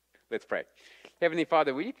 Let's pray. Heavenly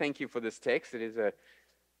Father, we thank you for this text. It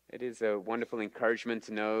is a wonderful encouragement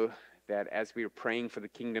to know that as we are praying for the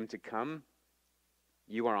kingdom to come,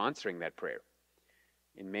 you are answering that prayer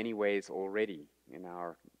in many ways already, in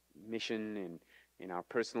our mission and in our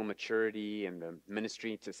personal maturity and the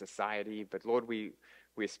ministry to society. But Lord, we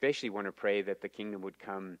especially want to pray that the kingdom would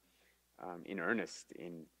come in earnest,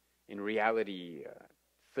 in reality,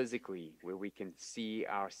 physically, where we can see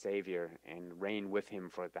our Savior and reign with him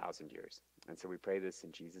for 1,000 years. And so we pray this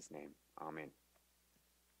in Jesus' name. Amen.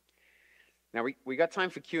 Now, we got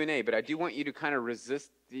time for Q&A, but I do want you to kind of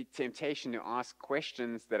resist the temptation to ask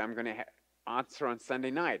questions that I'm going to answer on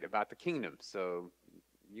Sunday night about the kingdom. So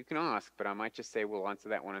you can ask, but I might just say we'll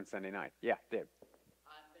answer that one on Sunday night. Yeah, Deb.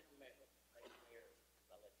 I've been married as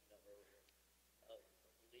I let you know earlier,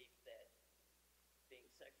 believe that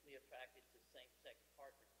being sexually attracted to same-sex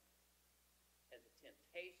partners as a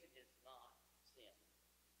temptation is not sin,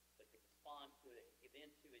 but to respond to it, give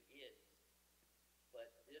in to it is.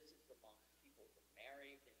 But this is amongst people who are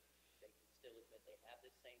married and they can still admit they have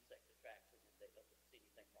this same-sex attraction and they don't see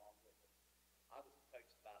anything wrong with it. I was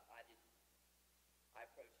approached about, I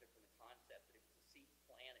approached it from the concept that it was a seed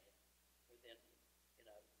planted within,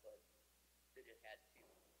 but that it had to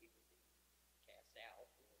either be cast out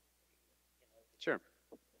or, Sure.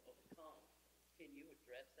 overcome. Can you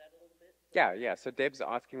address that a little bit? Yeah. So Deb's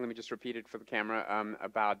asking, let me just repeat it for the camera,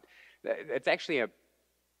 about, it's actually a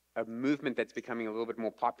movement that's becoming a little bit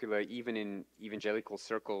more popular even in evangelical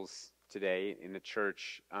circles today in the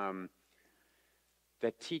church,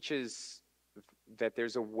 that teaches that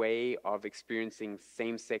there's a way of experiencing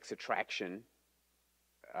same-sex attraction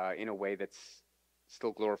in a way that's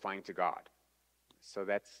still glorifying to God. So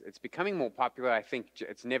it's becoming more popular. I think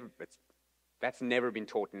that's never been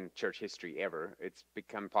taught in church history ever. It's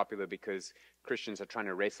become popular because Christians are trying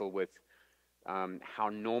to wrestle with how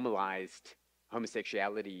normalized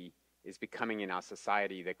homosexuality is becoming in our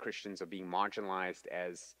society, that Christians are being marginalized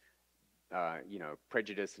as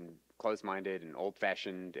prejudiced and closed-minded and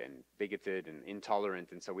old-fashioned and bigoted and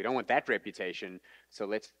intolerant, and so we don't want that reputation. So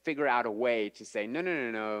let's figure out a way to say,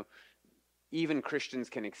 no. Even Christians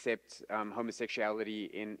can accept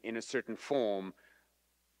homosexuality in a certain form,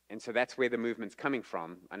 and so that's where the movement's coming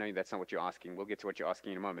from. I know that's not what you're asking. We'll get to what you're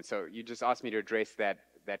asking in a moment. So you just asked me to address that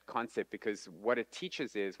concept, because what it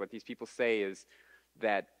teaches is, what these people say is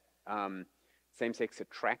that same-sex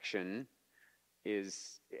attraction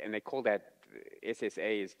and they call that,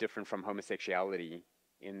 SSA is different from homosexuality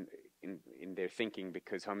in their thinking,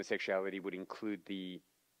 because homosexuality would include the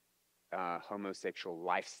homosexual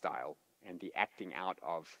lifestyle and the acting out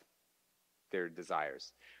of their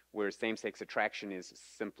desires, whereas same-sex attraction is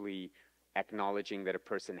simply acknowledging that a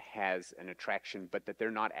person has an attraction, but that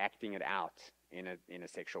they're not acting it out in a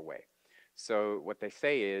sexual way. So what they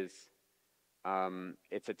say is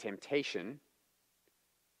it's a temptation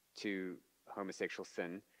to homosexual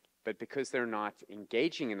sin, but because they're not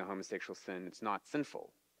engaging in the homosexual sin, it's not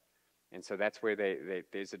sinful. And so that's where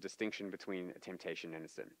there's a distinction between a temptation and a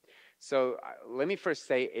sin. So let me first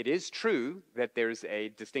say it is true that there's a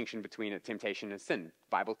distinction between a temptation and a sin.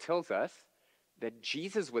 The Bible tells us that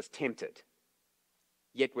Jesus was tempted,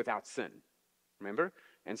 yet without sin. Remember?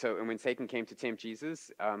 And when Satan came to tempt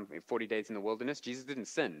Jesus, 40 days in the wilderness, Jesus didn't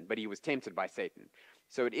sin, but he was tempted by Satan.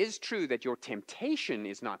 So it is true that your temptation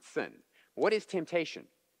is not sin. What is temptation?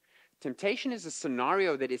 Temptation is a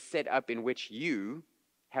scenario that is set up in which you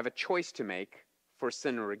have a choice to make for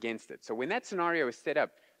sin or against it. So when that scenario is set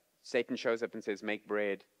up, Satan shows up and says, make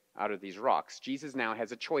bread out of these rocks. Jesus now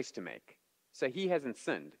has a choice to make. So he hasn't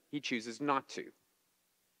sinned. He chooses not to.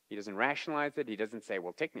 He doesn't rationalize it. He doesn't say,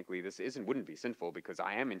 well, technically this wouldn't be sinful because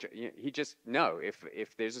I am. He just, no,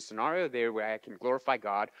 if there's a scenario there where I can glorify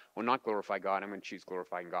God or not glorify God, I'm going to choose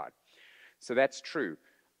glorifying God. So that's true.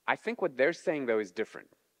 I think what they're saying, though, is different.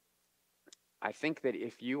 I think that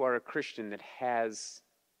if you are a Christian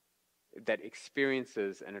that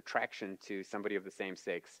experiences an attraction to somebody of the same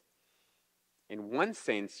sex, in one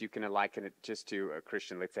sense, you can liken it just to a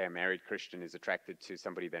Christian. Let's say a married Christian is attracted to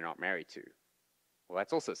somebody they're not married to. Well,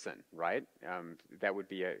 that's also sin, right? That would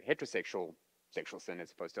be a heterosexual sexual sin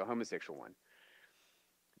as opposed to a homosexual one.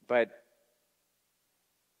 But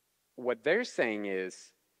what they're saying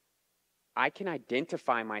is, I can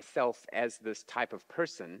identify myself as this type of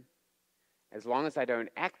person. As long as I don't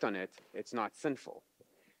act on it, it's not sinful.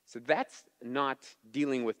 So that's not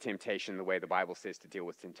dealing with temptation the way the Bible says to deal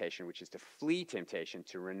with temptation, which is to flee temptation,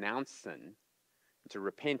 to renounce sin, to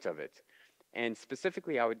repent of it. And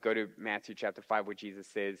specifically, I would go to Matthew chapter 5, where Jesus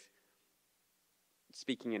says,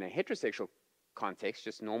 speaking in a heterosexual context,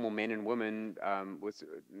 just normal men and women with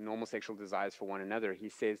normal sexual desires for one another, he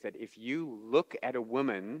says that if you look at a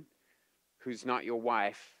woman who's not your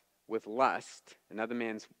wife with lust, another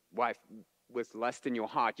man's wife with lust in your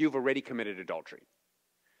heart, you've already committed adultery.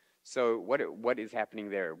 So what is happening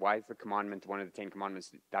there? Why is the commandment, one of the 10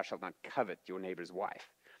 commandments, thou shalt not covet your neighbor's wife?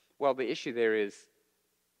 Well, the issue there is,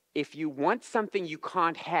 if you want something you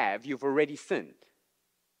can't have, you've already sinned.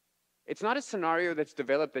 It's not a scenario that's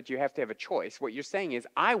developed that you have to have a choice. What you're saying is,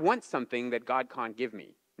 I want something that God can't give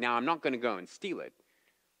me. Now, I'm not going to go and steal it.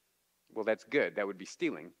 Well, that's good. That would be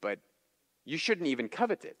stealing. But you shouldn't even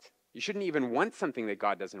covet it. You shouldn't even want something that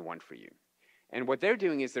God doesn't want for you. And what they're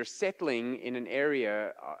doing is they're settling in an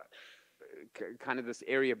area, kind of this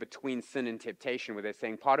area between sin and temptation, where they're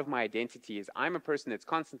saying part of my identity is I'm a person that's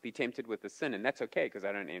constantly tempted with the sin, and that's okay because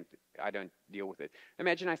I don't deal with it.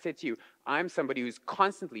 Imagine I said to you, I'm somebody who's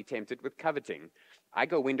constantly tempted with coveting. I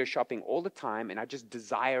go window shopping all the time, and I just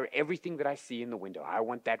desire everything that I see in the window. I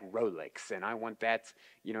want that Rolex, and I want that,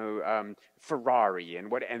 Ferrari,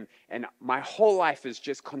 and my whole life is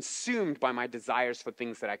just consumed by my desires for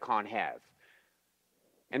things that I can't have.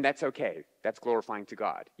 And that's okay. That's glorifying to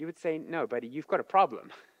God. You would say, no, buddy, you've got a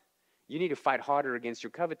problem. You need to fight harder against your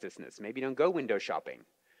covetousness. Maybe don't go window shopping.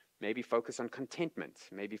 Maybe focus on contentment.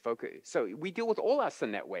 So we deal with all our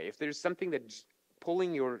sin that way. If there's something that's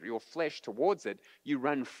pulling your flesh towards it, you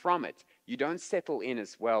run from it. You don't settle in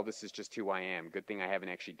as, well, this is just who I am. Good thing I haven't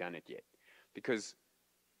actually done it yet. Because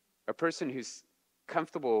a person who's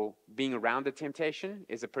comfortable being around the temptation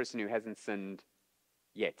is a person who hasn't sinned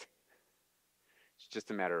yet. It's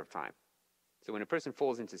just a matter of time. So when a person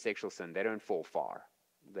falls into sexual sin, they don't fall far.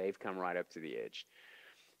 They've come right up to the edge.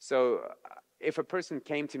 So if a person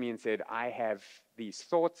came to me and said, I have these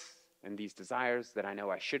thoughts and these desires that I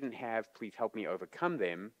know I shouldn't have, please help me overcome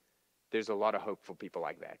them, there's a lot of hope for people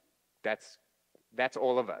like that. That's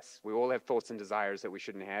all of us. We all have thoughts and desires that we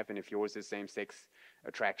shouldn't have, and if yours is same-sex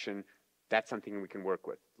attraction, that's something we can work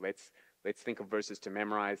with. Let's think of verses to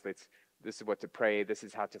memorize. This is what to pray. This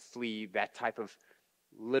is how to flee that type of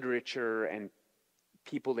literature and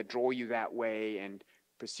people that draw you that way, and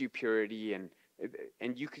pursue purity,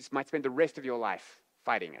 and you might spend the rest of your life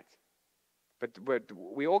fighting it. But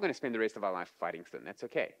we're all going to spend the rest of our life fighting sin. That's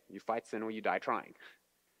okay. You fight sin or you die trying.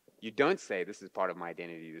 You don't say, this is part of my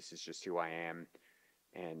identity. This is just who I am.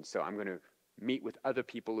 And so I'm going to meet with other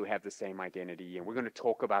people who have the same identity, and we're going to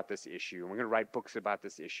talk about this issue, and we're going to write books about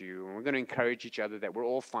this issue, and we're going to encourage each other that we're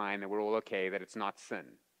all fine, that we're all okay, that it's not sin.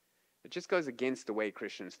 It just goes against the way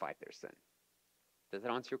Christians fight their sin. Does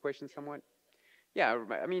that answer your question somewhat? Yeah,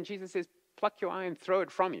 I mean, Jesus says, pluck your eye and throw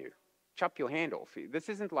it from you. Chop your hand off. This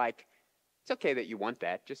isn't like, it's okay that you want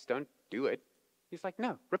that, just don't do it. He's like,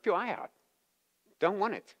 no, rip your eye out. Don't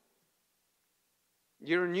want it.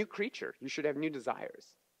 You're a new creature. You should have new desires.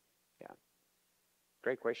 Yeah.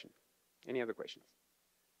 Great question. Any other questions?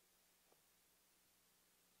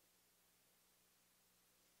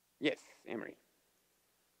 Yes, Emery.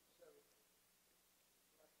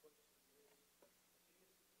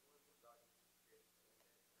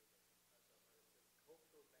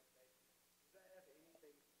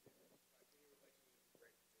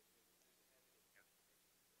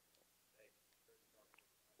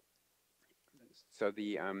 So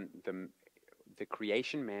the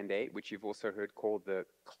creation mandate, which you've also heard called the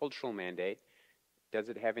cultural mandate, does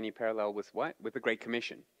it have any parallel with what? With the Great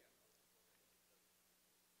Commission?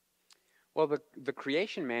 Well, the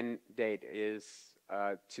creation mandate is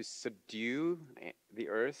to subdue the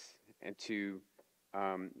earth and to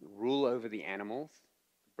rule over the animals,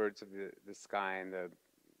 birds of the sky and the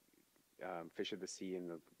fish of the sea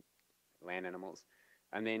and the land animals,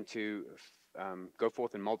 and then to go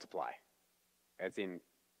forth and multiply, as in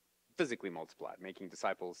physically multiply, making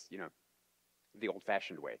disciples, the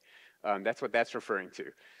old-fashioned way. That's what that's referring to.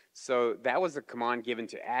 So that was a command given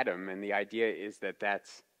to Adam, and the idea is that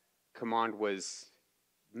command was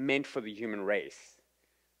meant for the human race.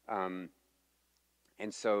 And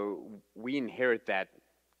so we inherit that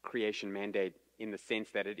creation mandate in the sense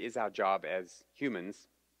that it is our job as humans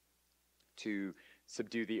to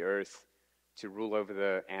subdue the earth, to rule over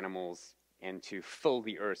the animals, and to fill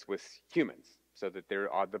the earth with humans, so that there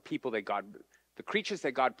are the people that the creatures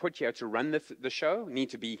that God put here to run the show need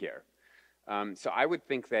to be here. So I would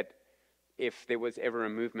think that if there was ever a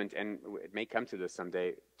movement, and it may come to this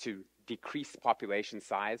someday, to decrease population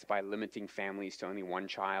size by limiting families to only one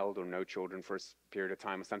child or no children for a period of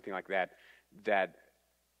time or something like that, that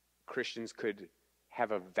Christians could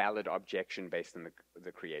have a valid objection based on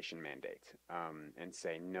the creation mandate and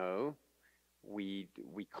say, no, we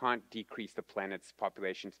can't decrease the planet's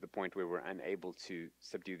population to the point where we're unable to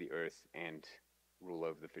subdue the earth and rule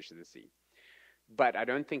over the fish of the sea. But I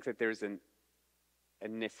don't think that there's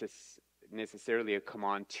necessarily a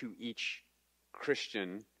command to each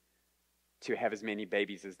Christian to have as many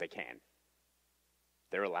babies as they can.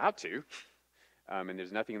 They're allowed to, and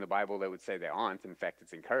there's nothing in the Bible that would say they aren't. In fact,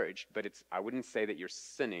 it's encouraged, but I wouldn't say that you're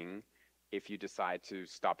sinning if you decide to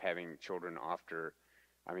stop having children after,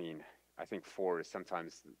 I think 4 is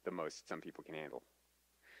sometimes the most some people can handle.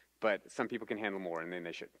 But some people can handle more, and then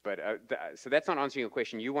they should. But so that's not answering your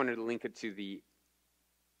question. You wanted to link it to the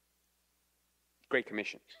Great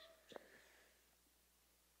Commission.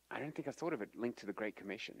 I don't think I thought of it linked to the Great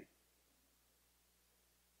Commission.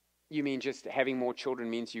 You mean just having more children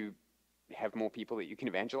means you have more people that you can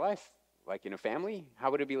evangelize, like in a family?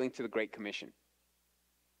 How would it be linked to the Great Commission?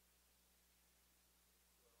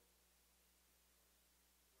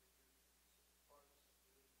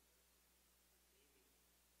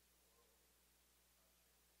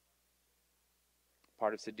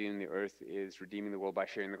 Part of subduing the earth is redeeming the world by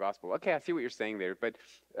sharing the gospel. Okay, I see what you're saying there. But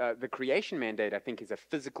the creation mandate, I think, is a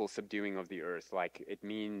physical subduing of the earth. Like, it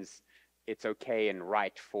means it's okay and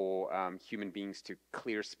right for human beings to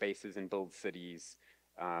clear spaces and build cities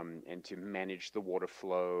and to manage the water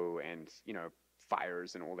flow and,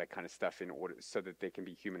 fires and all that kind of stuff in order so that there can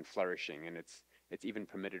be human flourishing. And it's even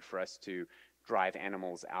permitted for us to drive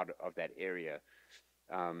animals out of that area.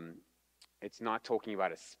 It's not talking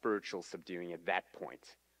about a spiritual subduing at that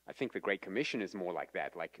point. I think the Great Commission is more like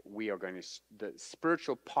that. Like, we are going to, the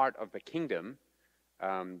spiritual part of the kingdom,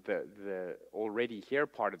 the already here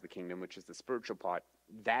part of the kingdom, which is the spiritual part,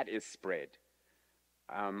 that is spread.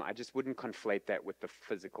 I just wouldn't conflate that with the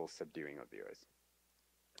physical subduing of the earth.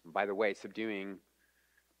 By the way, subduing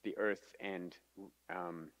the earth and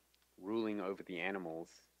ruling over the animals,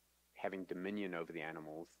 having dominion over the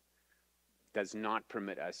animals, does not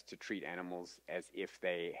permit us to treat animals as if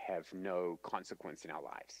they have no consequence in our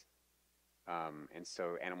lives. And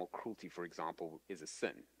so animal cruelty, for example, is a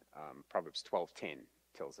sin. Proverbs 12:10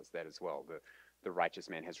 tells us that as well. The righteous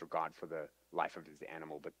man has regard for the life of his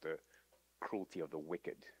animal, but the cruelty of the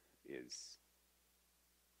wicked is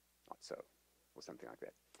not so, or something like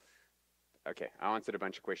that. Okay, I answered a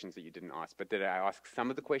bunch of questions that you didn't ask, but did I ask some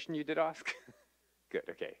of the question you did ask? Good,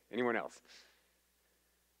 okay. Anyone else?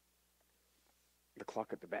 The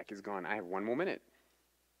clock at the back is gone. I have 1 more minute.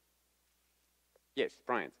 Yes,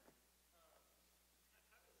 Brian.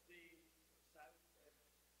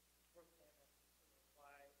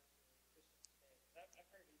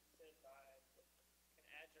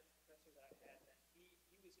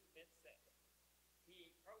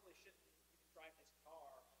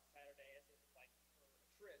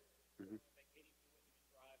 trip, Mhm. on vacation, you wouldn't even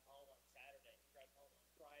drive home on Saturday, you drive home on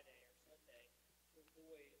Friday or Sunday to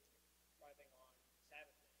avoid driving on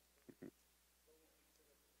Sabbath day. What would you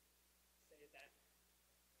sort of say to that?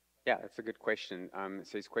 Yeah, that's a good question.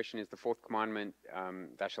 So his question is the fourth commandment,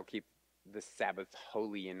 thou shalt keep the Sabbath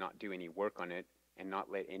holy and not do any work on it, and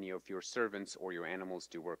not let any of your servants or your animals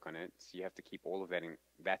do work on it. So you have to keep all of that, and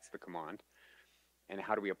that's the command. And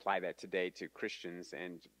how do we apply that today to Christians?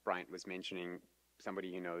 And Bryant was mentioning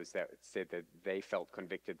somebody who knows that said that they felt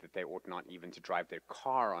convicted that they ought not even to drive their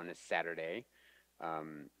car on a Saturday,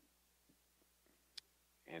 and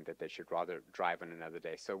that they should rather drive on another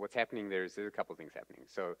day. So what's happening there's a couple of things happening.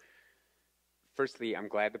 So firstly, I'm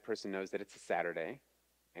glad the person knows that it's a Saturday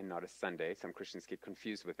and not a Sunday. Some Christians get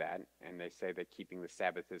confused with that, and they say that keeping the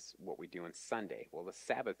Sabbath is what we do on Sunday. Well, the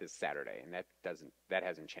Sabbath is Saturday, and that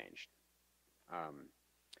hasn't changed.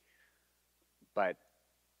 But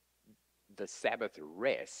the Sabbath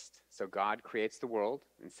rest, so God creates the world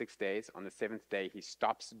in 6 days. On the seventh day, he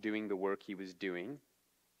stops doing the work he was doing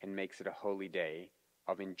and makes it a holy day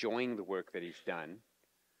of enjoying the work that he's done.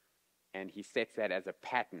 And he sets that as a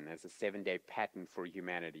pattern, as a 7-day pattern for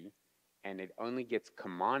humanity. And it only gets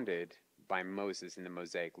commanded by Moses in the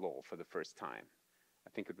Mosaic Law for the first time. I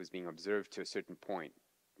think it was being observed to a certain point,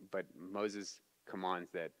 but Moses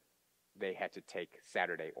commands that they had to take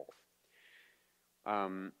Saturday off.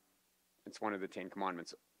 It's one of the 10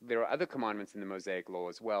 commandments. There are other commandments in the Mosaic Law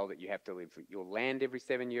as well, that you have to leave your land every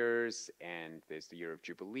 7 years, and there's the year of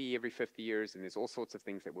Jubilee every 50 years, and there's all sorts of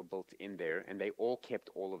things that were built in there, and they all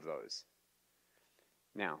kept all of those.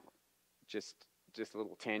 Now, just a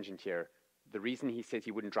little tangent here. The reason he says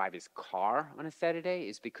he wouldn't drive his car on a Saturday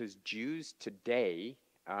is because Jews today,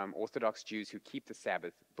 Orthodox Jews who keep the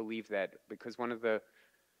Sabbath, believe that because one of the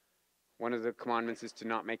commandments is to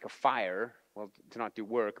not make a fire, well, to not do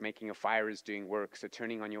work. Making a fire is doing work. So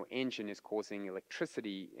turning on your engine is causing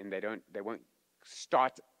electricity, and they won't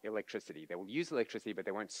start electricity. They will use electricity, but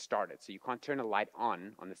they won't start it. So you can't turn a light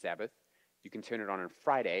on the Sabbath. You can turn it on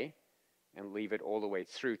Friday and leave it all the way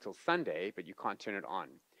through till Sunday, but you can't turn it on.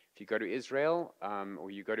 If you go to Israel,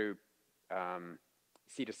 or you go to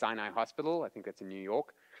Cedar Sinai Hospital, I think that's in New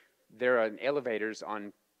York, there are elevators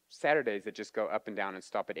on Saturdays that just go up and down and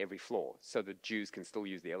stop at every floor, so the Jews can still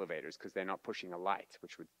use the elevators because they're not pushing a light,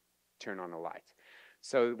 which would turn on a light.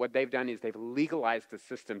 So what they've done is they've legalized the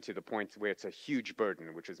system to the point where it's a huge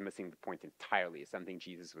burden, which is missing the point entirely. It's something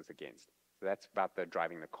Jesus was against. So that's about the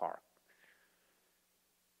driving the car.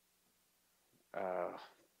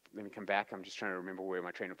 Let me come back. I'm just trying to remember where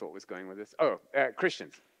my train of thought was going with this.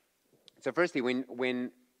 Christians. So firstly,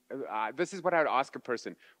 when this is what I would ask a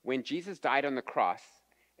person. When Jesus died on the cross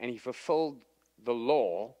and he fulfilled the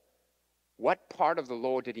law, what part of the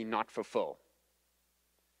law did he not fulfill?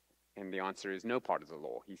 And the answer is no part of the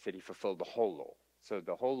law. He said he fulfilled the whole law. So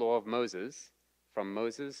the whole law of Moses, from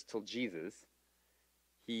Moses till Jesus,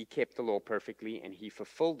 he kept the law perfectly, and he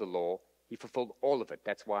fulfilled the law. He fulfilled all of it.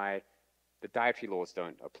 That's why the dietary laws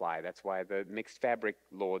don't apply. That's why the mixed fabric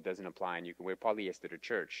law doesn't apply, and you can wear polyester to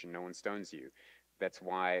church and no one stones you. That's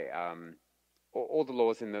why all the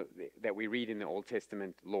laws that we read in the Old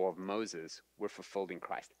Testament law of Moses were fulfilled in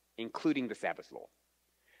Christ, including the Sabbath law.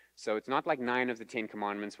 So it's not like 9 of the 10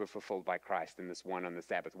 commandments were fulfilled by Christ and this one on the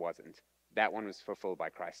Sabbath wasn't. That one was fulfilled by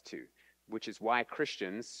Christ too, which is why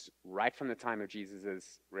Christians, right from the time of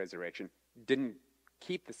Jesus' resurrection, didn't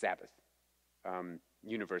keep the Sabbath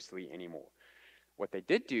universally anymore. What they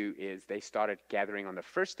did do is they started gathering on the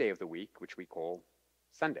first day of the week, which we call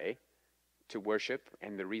Sunday, to worship,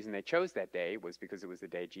 and the reason they chose that day was because it was the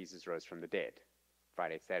day Jesus rose from the dead.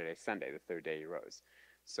 Friday, Saturday, Sunday, the third day he rose.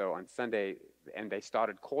 So on Sunday, and they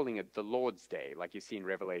started calling it the Lord's Day, like you see in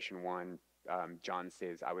Revelation 1, John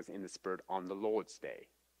says, I was in the Spirit on the Lord's Day.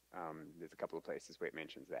 There's a couple of places where it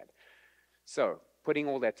mentions that. So, putting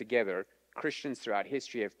all that together, Christians throughout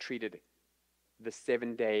history have treated the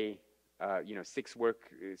 7-day,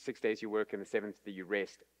 6 days you work and the 7th day you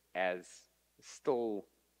rest as still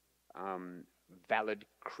valid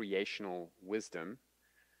creational wisdom,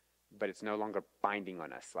 but it's no longer binding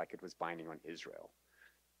on us like it was binding on Israel.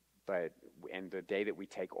 And the day that we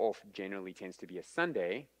take off generally tends to be a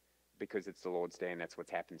Sunday because it's the Lord's Day, and that's what's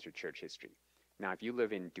happened through church history. Now, if you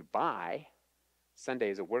live in Dubai, Sunday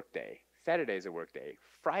is a work day. Saturday is a work day.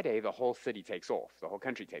 Friday, the whole city takes off. The whole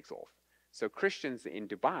country takes off. So Christians in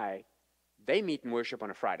Dubai, they meet and worship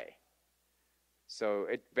on a Friday. So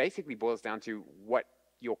it basically boils down to what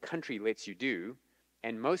your country lets you do,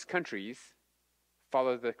 and most countries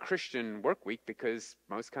follow the Christian work week because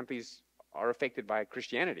most countries are affected by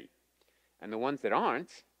Christianity. And the ones that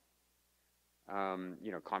aren't,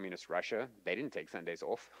 Communist Russia, they didn't take Sundays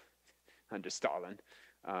off under Stalin.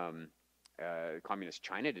 Communist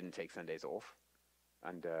China didn't take Sundays off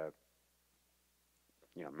under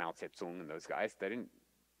Mao Zedong and those guys. They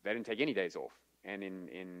didn't take any days off. And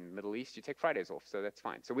in Middle East, you take Fridays off, so that's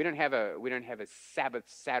fine. So we don't have a Sabbath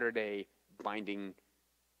Saturday binding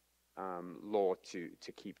law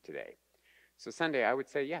to keep today. So Sunday, I would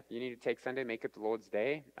say, yeah, you need to take Sunday, make it the Lord's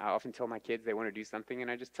Day. I often tell my kids they want to do something,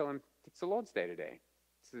 and I just tell them it's the Lord's Day today.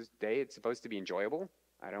 It's this day. It's supposed to be enjoyable.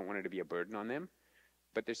 I don't want it to be a burden on them.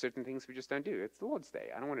 But there's certain things we just don't do. It's the Lord's Day.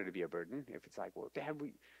 I don't want it to be a burden. If it's like, well, Dad,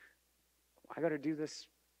 I got to do this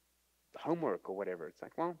homework or whatever. It's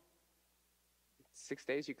like, well, 6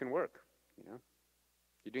 days you can work.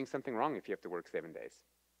 You're doing something wrong if you have to work 7 days.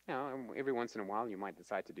 Every once in a while you might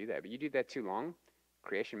decide to do that, but you do that too long,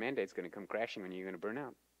 creation mandate's going to come crashing when you're going to burn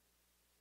out.